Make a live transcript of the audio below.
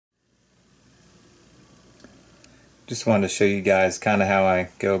Just wanted to show you guys kind of how I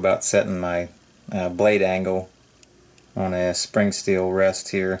go about setting my blade angle on a spring steel rest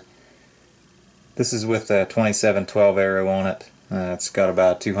here. This is with a 2712 arrow on it. It's got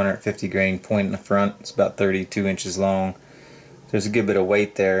about 250 grain point in the front. It's about 32 inches long. There's a good bit of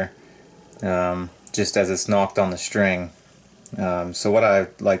weight there, just as it's knocked on the string. So what I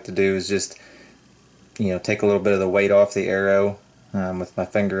like to do is just take a little bit of the weight off the arrow with my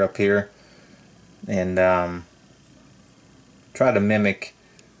finger up here, and try to mimic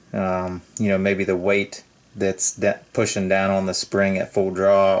maybe the weight that's pushing down on the spring at full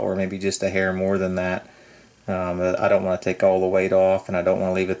draw, or maybe just a hair more than that. I don't want to take all the weight off, and I don't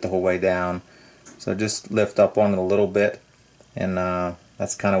want to leave it the whole way down. So just lift up on it a little bit, and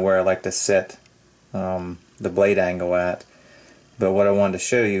that's kind of where I like to set the blade angle at. But what I wanted to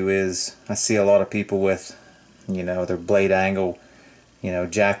show you is I see a lot of people with their blade angle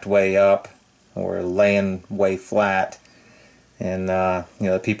jacked way up or laying way flat. And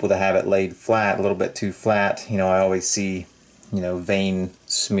the people that have it laid flat, a little bit too flat, I always see vein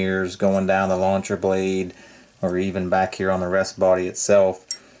smears going down the launcher blade, or even back here on the rest body itself.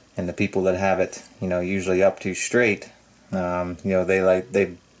 And the people that have it usually up too straight,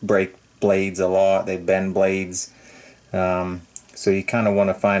 they break blades a lot, they bend blades. So you kind of want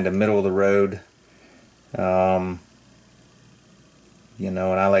to find a middle of the road, and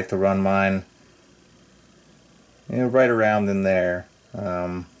I like to run mine right around in there.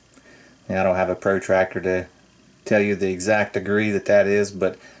 I don't have a protractor to tell you the exact degree that is,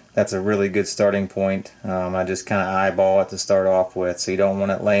 but that's a really good starting point. I just kind of eyeball it to start off with. So you don't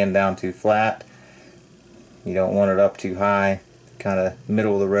want it laying down too flat, you don't want it up too high, kind of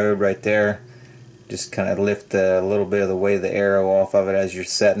middle of the road right there. Just kind of lift a little bit of the weight of the arrow off of it as you're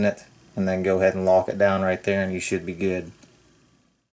setting it, and then go ahead and lock it down right there, and you should be good.